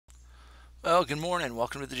Well, good morning.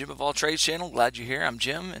 Welcome to the Jim of All Trades channel. Glad you're here. I'm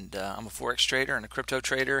Jim, and I'm a Forex trader and a crypto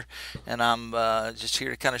trader, and I'm just here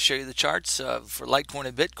to kind of show you the charts for Litecoin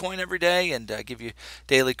and Bitcoin every day, and give you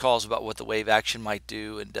daily calls about what the wave action might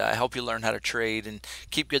do, and help you learn how to trade and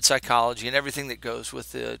keep good psychology and everything that goes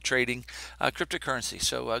with trading cryptocurrency.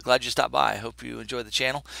 So glad you stopped by. I hope you enjoy the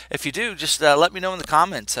channel. If you do, just let me know in the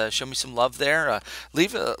comments. Show me some love there.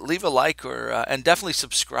 Leave a like or and definitely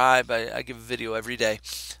subscribe. I give a video every day.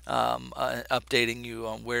 Updating you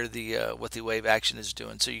on where the what the wave action is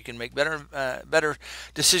doing, so you can make better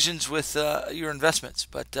decisions with your investments.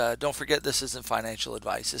 But don't forget, this isn't financial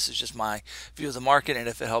advice. This is just my view of the market, and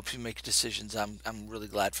if it helps you make decisions, I'm really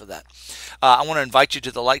glad for that. I want to invite you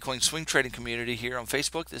to the Litecoin swing trading community here on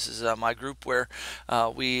Facebook. This is my group where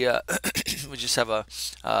we we just have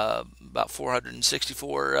about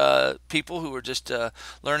 464 people who are just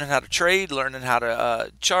learning how to trade, learning how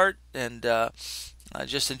to chart, and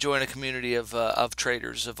just enjoying a community of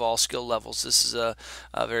traders of all skill levels. This is a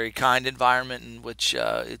very kind environment in which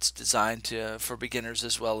it's designed for beginners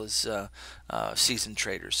as well as seasoned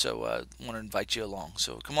traders. So I want to invite you along.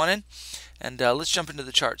 So come on in, and let's jump into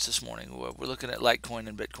the charts this morning. We're looking at Litecoin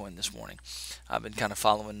and Bitcoin this morning. I've been kind of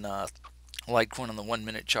following Litecoin on the 1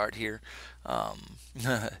 minute chart here.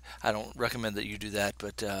 I don't recommend that you do that,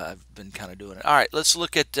 but I've been kind of doing it. All right, let's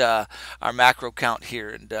look at our macro count here,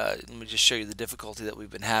 and let me just show you the difficulty that we've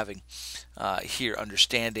been having here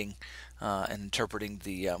understanding and interpreting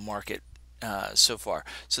the market so far.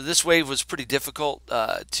 So this wave was pretty difficult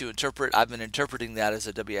to interpret. I've been interpreting that as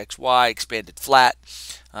a WXY expanded flat,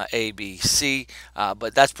 A, B, C,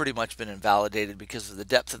 but that's pretty much been invalidated because of the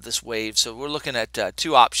depth of this wave. So we're looking at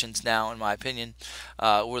two options now, in my opinion.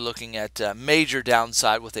 We're looking at major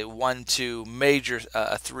downside with a 1, 2, major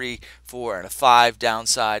a 3, 4, and a 5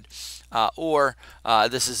 downside. Or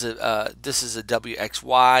this is a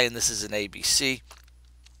WXY and this is an ABC.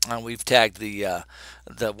 We've tagged the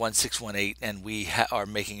 1618, and we are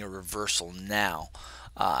making a reversal now.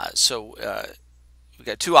 We've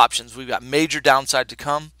got two options. We've got major downside to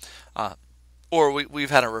come, or we've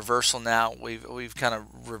had a reversal now. We've kind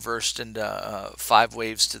of reversed into 5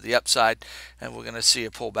 waves to the upside, and we're going to see a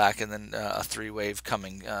pullback and then a 3 wave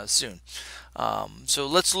coming soon. So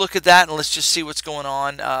let's look at that, and let's just see what's going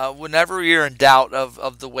on. Whenever you're in doubt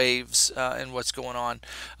of the waves and what's going on,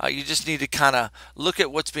 you just need to kind of look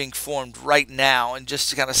at what's being formed right now, and just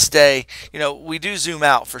to kind of stay. We do zoom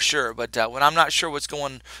out for sure, but when I'm not sure what's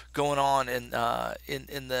going on in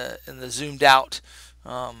the zoomed out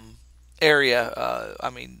area,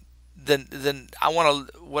 then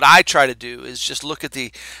what I try to do is just look at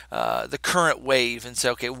the current wave and say,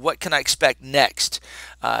 okay, what can I expect next?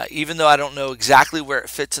 Even though I don't know exactly where it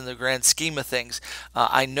fits in the grand scheme of things,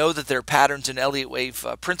 I know that there are patterns in Elliott wave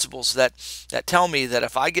principles that tell me that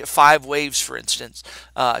if I get 5 waves, for instance,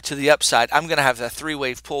 to the upside, I'm going to have a 3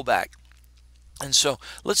 wave pullback. And so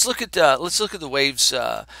let's look at the waves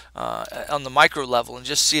on the micro level and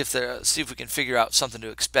just see if we can figure out something to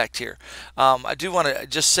expect here. I do want to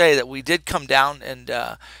just say that we did come down, and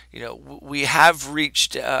we have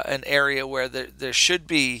reached an area where there should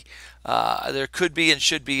be. There could be and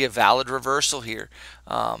should be a valid reversal here,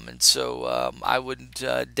 and so I wouldn't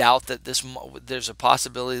doubt that there's a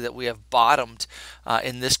possibility that we have bottomed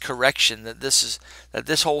in this correction. That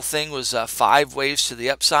this whole thing was 5 waves to the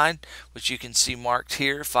upside, which you can see marked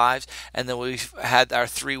here, 5s, and then we've had our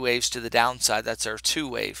 3 waves to the downside. That's our 2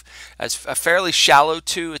 wave. It's a fairly shallow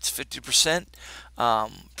 2. It's 50%.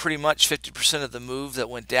 Pretty much 50% of the move that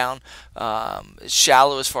went down. It's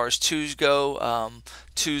shallow as far as 2s go.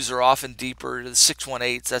 2s are often deeper. The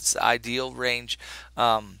 618s, that's the ideal range,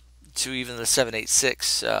 to even the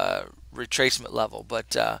 786 retracement level.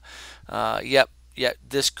 But yep,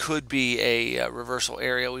 this could be a reversal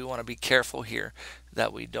area. We want to be careful here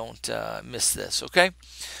that we don't miss this. Okay.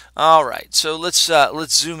 All right. So let's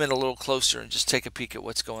zoom in a little closer and just take a peek at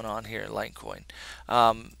what's going on here in Litecoin.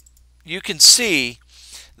 You can see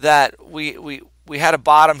that we had a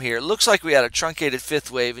bottom here. It looks like we had a truncated 5th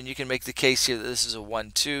wave, and you can make the case here that this is a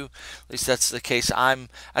 1-2. At least that's the case.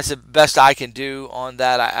 That's the best I can do on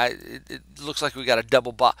that. It looks like we got a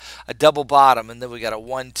double bottom, and then we got a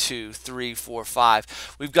 1, 2, 3, 4,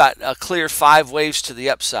 5. We've got a clear 5 waves to the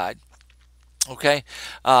upside. Okay,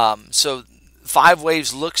 so 5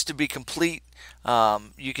 waves looks to be complete.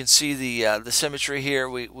 You can see the symmetry here.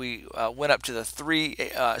 We went up to the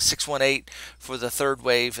 618 for the 3rd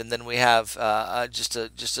wave, and then we have just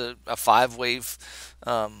a 5 wave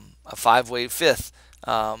 5th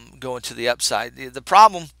going to the upside. The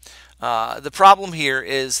problem here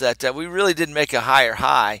is that we really didn't make a higher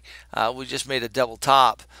high. We just made a double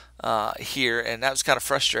top here, and that was kind of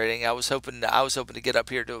frustrating. I was hoping to get up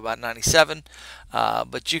here to about 97,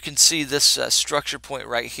 but you can see this structure point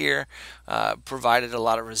right here provided a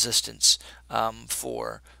lot of resistance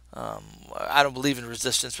for. I don't believe in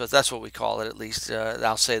resistance, but that's what we call it at least.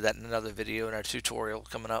 I'll say that in another video in our tutorial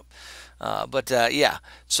coming up. Yeah,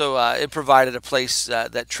 so it provided a place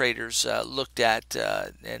that traders looked at,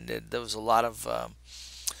 and there was a lot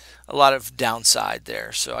of downside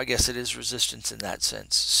there. So I guess it is resistance in that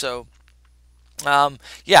sense. So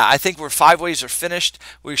yeah, I think we're 5 waves are finished.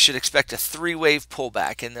 We should expect a 3-wave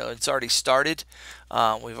pullback, and it's already started.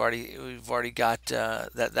 We've already got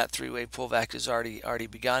that 3-wave pullback has already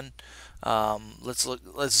begun. Let's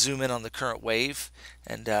zoom in on the current wave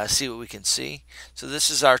and see what we can see. So this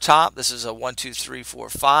is our top. This is a 1, 2, 3, 4,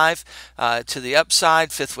 5 to the upside.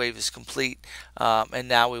 5th wave is complete, and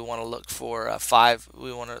now we want to look for a 5.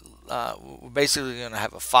 We're basically going to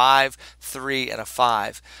have a 5, 3, and a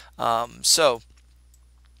 5.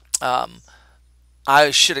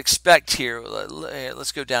 I should expect here,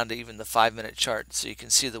 let's go down to even the 5-minute chart so you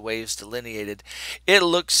can see the waves delineated. It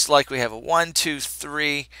looks like we have a 1, 2,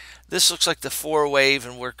 3. This looks like the 4 wave,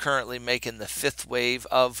 and we're currently making the 5th wave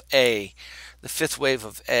of A. The 5th wave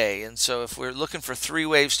of A. And so if we're looking for 3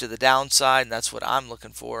 waves to the downside, and that's what I'm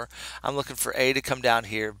looking for A to come down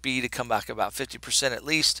here, B to come back about 50% at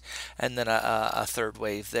least, and then a 3rd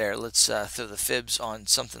wave there. Let's throw the fibs on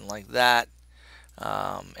something like that.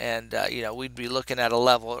 You know, we'd be looking at a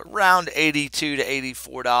level around $82 to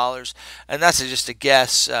 $84, and that's just a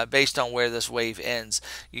guess based on where this wave ends.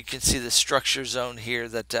 You can see the structure zone here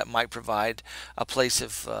that might provide a place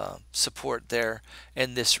of support there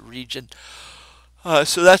in this region.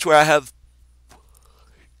 So that's where I have,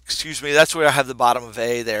 that's where I have the bottom of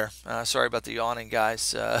A there. Sorry about the yawning,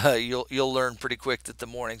 guys. You'll learn pretty quick that the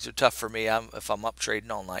mornings are tough for me if I'm up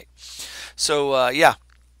trading all night. So yeah.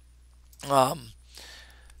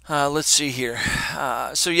 Let's see here.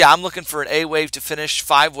 So yeah, I'm looking for an A wave to finish.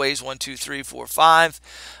 5 waves, 1, 2, 3, 4, 5.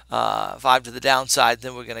 5 to the downside.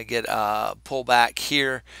 Then we're going to get a pullback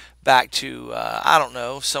here back to I don't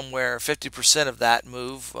know, somewhere 50% of that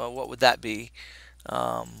move. What would that be?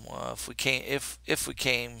 If we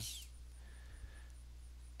came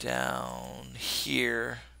down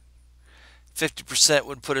here, 50%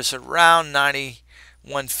 would put us around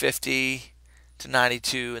 91.50 to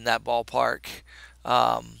 92 in that ballpark.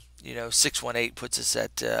 You know, 618 puts us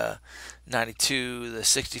at 92. The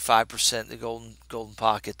 65%, the golden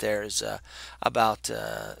pocket there is about.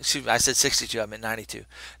 Excuse me, I said 62. I meant 92,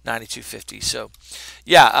 92.50. So,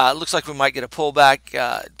 yeah, it looks like we might get a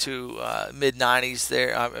pullback to mid 90s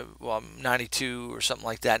there. Well, 92 or something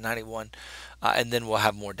like that, 91. And then we'll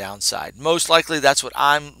have more downside. Most likely, that's what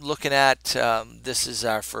I'm looking at. This is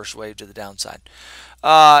our first wave to the downside.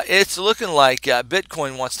 It's looking like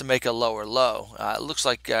Bitcoin wants to make a lower low. It looks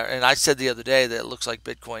like, and I said the other day that it looks like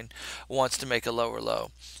Bitcoin wants to make a lower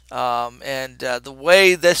low. The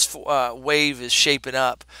way this wave is shaping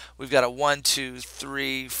up, we've got a 1, 2,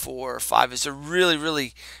 3, 4, 5. It's a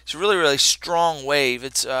really strong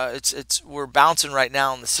wave. We're bouncing right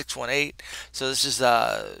now on the 618. So this is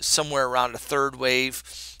somewhere around a 3rd wave.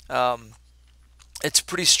 It's a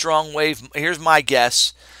pretty strong wave. Here's my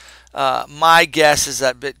guess. My guess is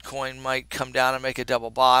that Bitcoin might come down and make a double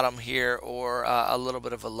bottom here, or a little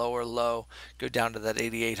bit of a lower low, go down to that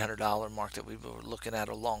 $8,800 mark that we were looking at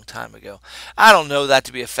a long time ago. I don't know that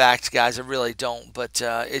to be a fact, guys. I really don't, but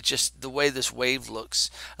it's just the way this wave looks.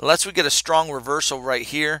 Unless we get a strong reversal right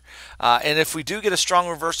here, and if we do get a strong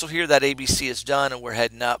reversal here, that ABC is done and we're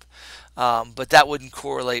heading up. But that wouldn't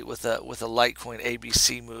correlate with a Litecoin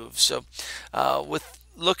ABC move. So with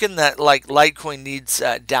looking that like Litecoin needs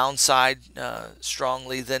downside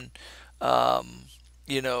strongly, then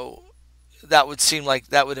you know, that would seem like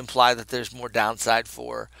that would imply that there's more downside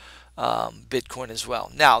for Bitcoin as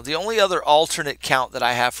well. Now, the only other alternate count that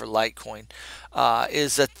I have for Litecoin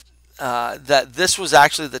is that that this was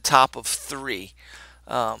actually the top of 3.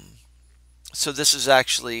 So this is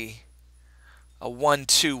actually a 1,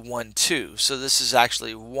 2, 1, 2. So this is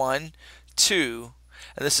actually 1, 2.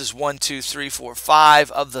 And this is 1, 2, 3, 4,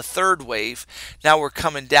 5 of the 3rd wave. Now we're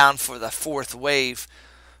coming down for the 4th wave,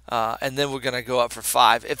 and then we're going to go up for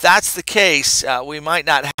 5. If that's the case, we might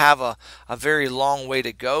not have a very long way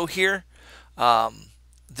to go here.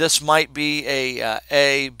 This might be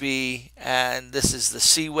a B, and this is the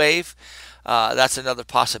C wave. That's another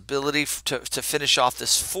possibility to finish off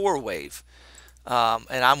this 4 wave.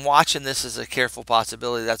 And I'm watching this as a careful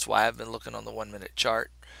possibility. That's why I've been looking on the 1-minute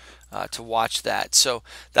chart. To watch that. So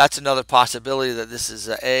that's another possibility that this is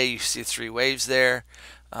a. You see 3 waves there.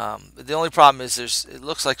 The only problem is it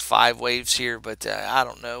looks like 5 waves here, but I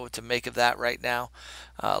don't know what to make of that right now.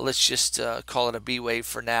 Let's just call it a B wave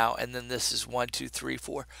for now, and then this is 1, 2, 3,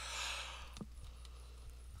 4,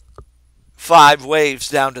 5 waves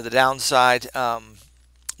down to the downside.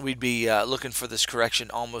 We'd be looking for this correction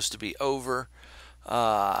almost to be over.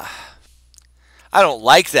 Uh, I don't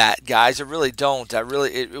like that, guys. I really don't.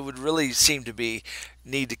 It would really seem to be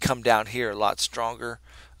need to come down here a lot stronger.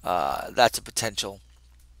 That's a potential.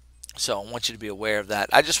 So I want you to be aware of that.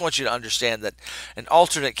 I just want you to understand that an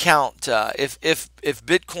alternate count, if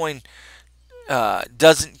Bitcoin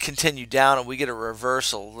doesn't continue down and we get a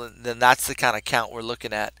reversal, then that's the kind of count we're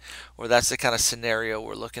looking at, or that's the kind of scenario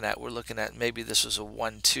we're looking at. We're looking at maybe this was a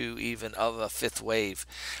 1-2 even of a fifth wave,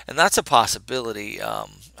 and that's a possibility. I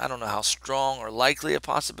don't know how strong or likely a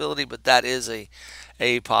possibility, but that is a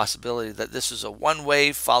possibility that this is a 1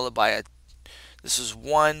 wave followed by a this is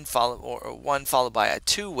one followed by a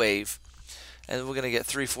 2 wave, and we're going to get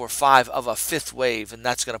 3, 4, 5 of a fifth wave, and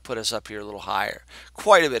that's going to put us up here a little higher,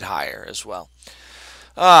 quite a bit higher as well.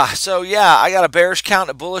 So yeah, I got a bearish count,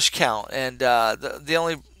 a bullish count, and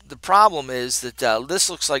the problem is that this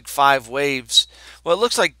looks like 5 waves. Well, it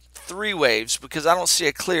looks like 3 waves because I don't see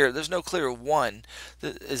a clear. There's no clear one.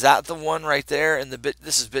 Is that the one right there? And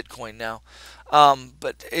this is Bitcoin now.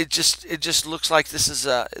 But it just looks like this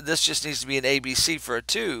just needs to be an ABC for a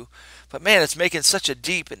 2. But man, it's making such a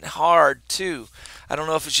deep and hard 2. I don't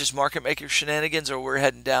know if it's just market maker shenanigans or we're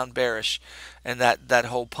heading down bearish, and that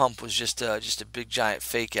whole pump was just a big giant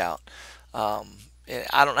fake out. I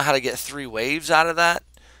don't know how to get 3 waves out of that,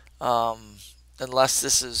 unless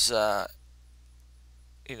this is a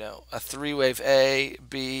 3 wave A,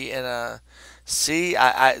 B, and a C.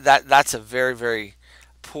 That's a very, very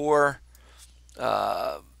poor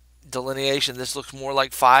delineation. This looks more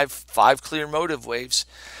like five clear motive waves.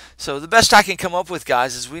 So the best I can come up with,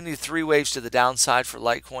 guys, is we need 3 waves to the downside for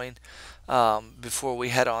Litecoin before we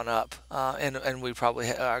head on up, and we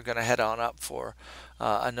probably are going to head on up for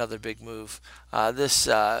another big move. This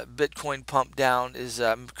Bitcoin pump down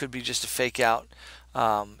could be just a fake out,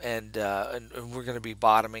 and we're going to be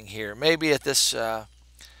bottoming here, maybe at this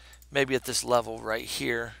level right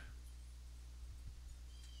here,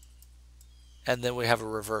 and then we have a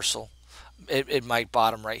reversal. It might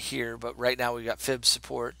bottom right here, but right now we got fib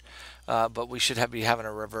support, but we should be having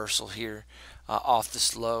a reversal here off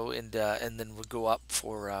this low, and then we'll go up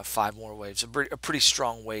for 5 more waves, a pretty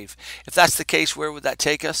strong wave. If that's the case, where would that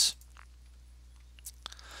take us?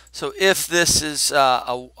 So if this is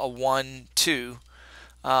a 1, 2,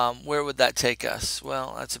 where would that take us?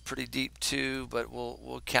 Well, that's a pretty deep 2, but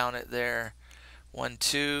we'll count it there. 1,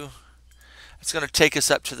 2. It's going to take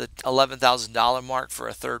us up to the $11,000 mark for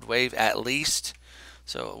a third wave at least.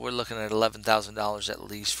 So we're looking at $11,000 at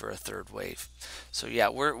least for a third wave. So yeah,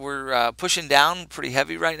 we're pushing down pretty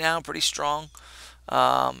heavy right now, pretty strong.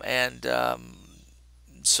 So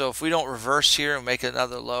if we don't reverse here and make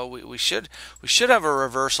another low, we should have a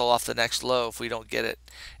reversal off the next low if we don't get it.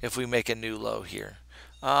 If we make a new low here.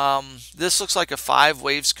 This looks like a 5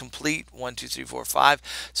 waves complete, 1, 2, 3, 4, 5.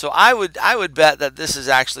 So I would bet that this is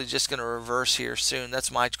actually just going to reverse here soon.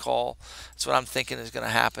 That's my call. That's what I'm thinking is going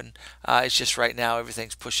to happen. It's just right now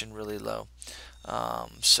everything's pushing really low. I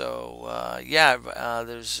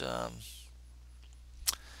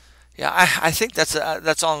think that's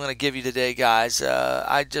all I'm going to give you today, guys.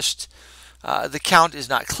 The count is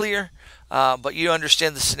not clear, but you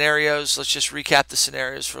understand the scenarios. Let's just recap the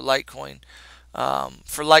scenarios for Litecoin.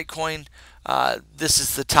 This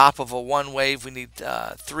is the top of a 1 wave. We need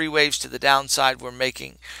 3 waves to the downside. We're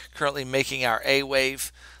currently making our A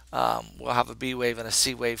wave. We'll have a B wave and a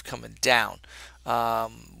C wave coming down.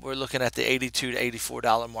 We're looking at the $82 to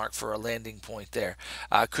 $84 mark for a landing point there.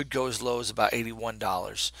 Could go as low as about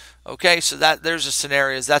 $81. Okay, so there's a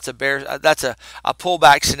scenario. That's a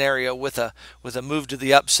pullback scenario with a move to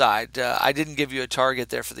the upside. I didn't give you a target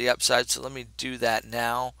there for the upside, so let me do that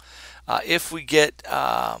now. If we get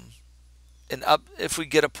a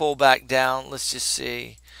pullback down, let's just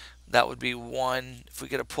see, that would be 1. If we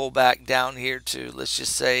get a pullback down here to, let's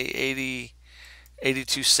just say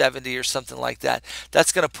 82.70 or something like that,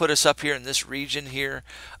 that's going to put us up here in this region here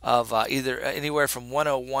of either anywhere from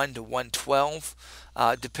 101 to 112.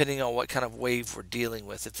 depending on what kind of wave we're dealing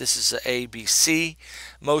with. If this is a ABC,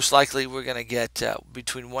 most likely we're going to get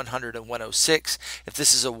between 100 and 106. If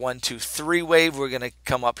this is a 1, 2, 3 wave, we're going to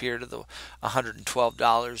come up here to the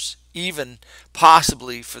 $112, even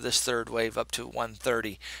possibly for this third wave up to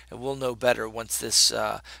 130. And we'll know better once this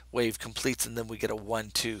wave completes, and then we get a 1,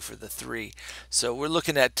 2 for the 3. So we're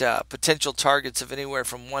looking at potential targets of anywhere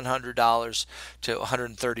from $100 to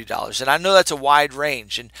 $130. And I know that's a wide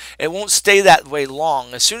range, and it won't stay that way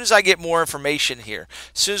long. As soon as I get more information here,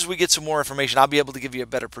 as soon as we get some more information, I'll be able to give you a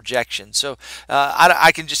better projection. So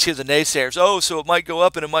I can just hear the naysayers, oh, so it might go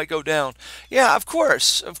up and it might go down. Yeah, of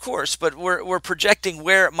course, but we're projecting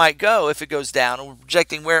where it might go if it goes down, and we're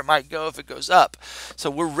projecting where it might go if it goes up.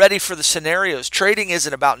 So we're ready for the scenarios. Trading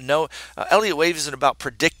isn't about Elliott Wave isn't about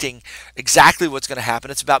predicting exactly what's going to happen.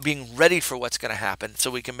 It's about being ready for what's going to happen so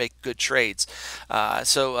we can make good trades.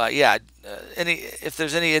 Yeah, if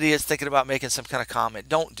there's any idiots thinking about making some kind of comment,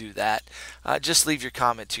 don't do that. Just leave your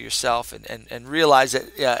comment to yourself and realize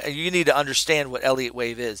that you need to understand what Elliott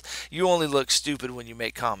Wave is. You only look stupid when you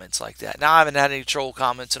make comments like that. Now, I haven't had any troll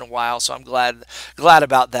comments in a while, so I'm glad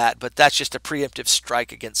about that, but that's just a preemptive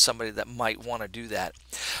strike against somebody that might want to do that.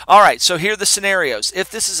 All right, so here are the scenarios.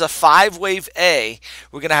 If this is a 5-wave A,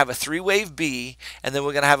 we're going to have a 3-wave B, and then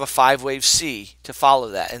we're going to have a 5-wave C to follow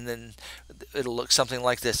that, and then it'll look something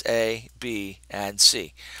like this: A, B, and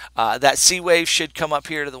C. That C wave should come up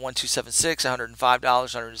here to the 1276, $105,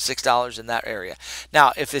 $106 in that area.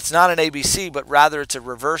 Now, if it's not an ABC, but rather it's a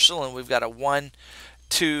reversal, and we've got a 1,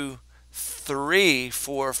 2, 3,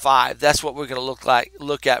 4, 5. That's what we're going to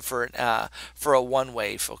look at for a 1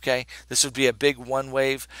 wave. Okay, this would be a big 1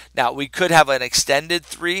 wave. Now we could have an extended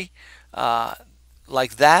 3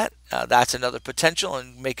 like that. That's another potential,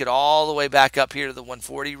 and make it all the way back up here to the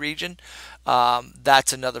 140 region.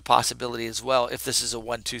 That's another possibility as well if this is a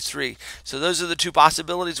 1, 2, 3. So those are the two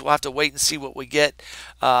possibilities. We'll have to wait and see what we get.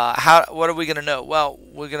 What are we going to know? Well,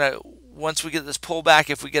 we're going to, once we get this pullback,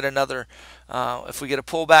 if we get another, if we get a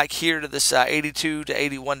pullback here to this $82 to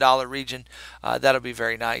 $81 region, that'll be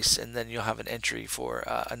very nice, and then you'll have an entry for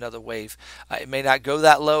another wave. It may not go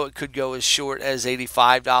that low. It could go as short as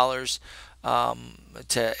 $85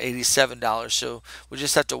 to $87. So we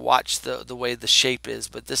just have to watch the way the shape is.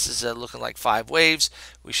 But this is looking like 5 waves.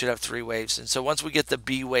 We should have 3 waves, and so once we get the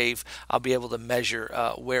B wave, I'll be able to measure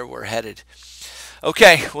where we're headed.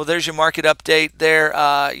 Okay, well, there's your market update there.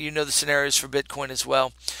 You know the scenarios for Bitcoin as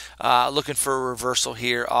well. Looking for a reversal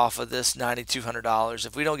here off of this $9,200.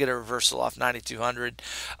 If we don't get a reversal off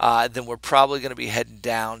 $9,200, then we're probably going to be heading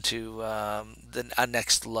down to the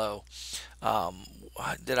next low.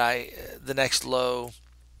 The next low,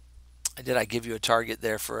 did I give you a target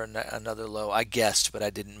there for another low? I guessed, but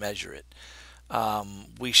I didn't measure it.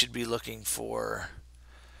 We should be looking for,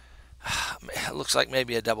 it looks like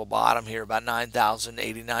maybe a double bottom here, about 9,000,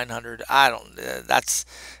 8,900. I don't, that's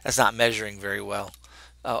not measuring very well.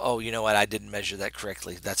 Oh, you know what? I didn't measure that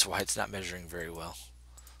correctly. That's why it's not measuring very well.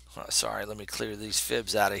 Sorry, let me clear these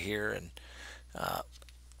fibs out of here and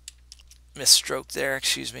misstroke there,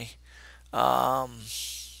 excuse me.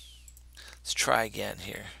 Let's try again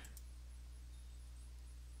here.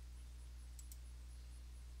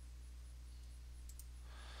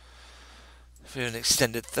 We have an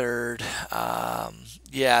extended third.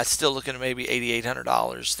 Yeah, it's still looking at maybe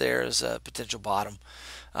 $8,800 there as a potential bottom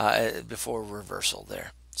before reversal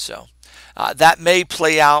there. So that may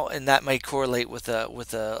play out, and that may correlate with a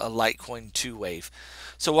Litecoin 2 wave.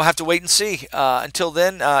 So we'll have to wait and see. Until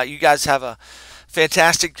then, you guys have a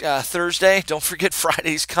fantastic Thursday. Don't forget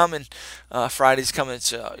Friday's coming.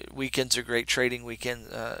 So weekends are great trading weekend.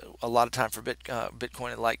 A lot of time for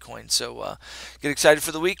Bitcoin and Litecoin. So get excited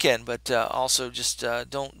for the weekend, but also just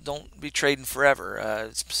don't be trading forever.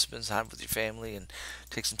 Spend time with your family and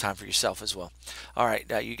take some time for yourself as well. All right,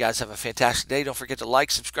 you guys have a fantastic day. Don't forget to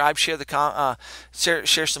like, subscribe, share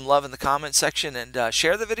share some love in the comment section, and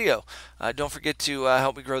share the video. Don't forget to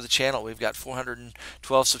help me grow the channel. We've got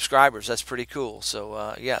 412 subscribers. That's pretty cool.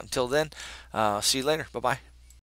 So yeah, until then, see you later. Bye bye.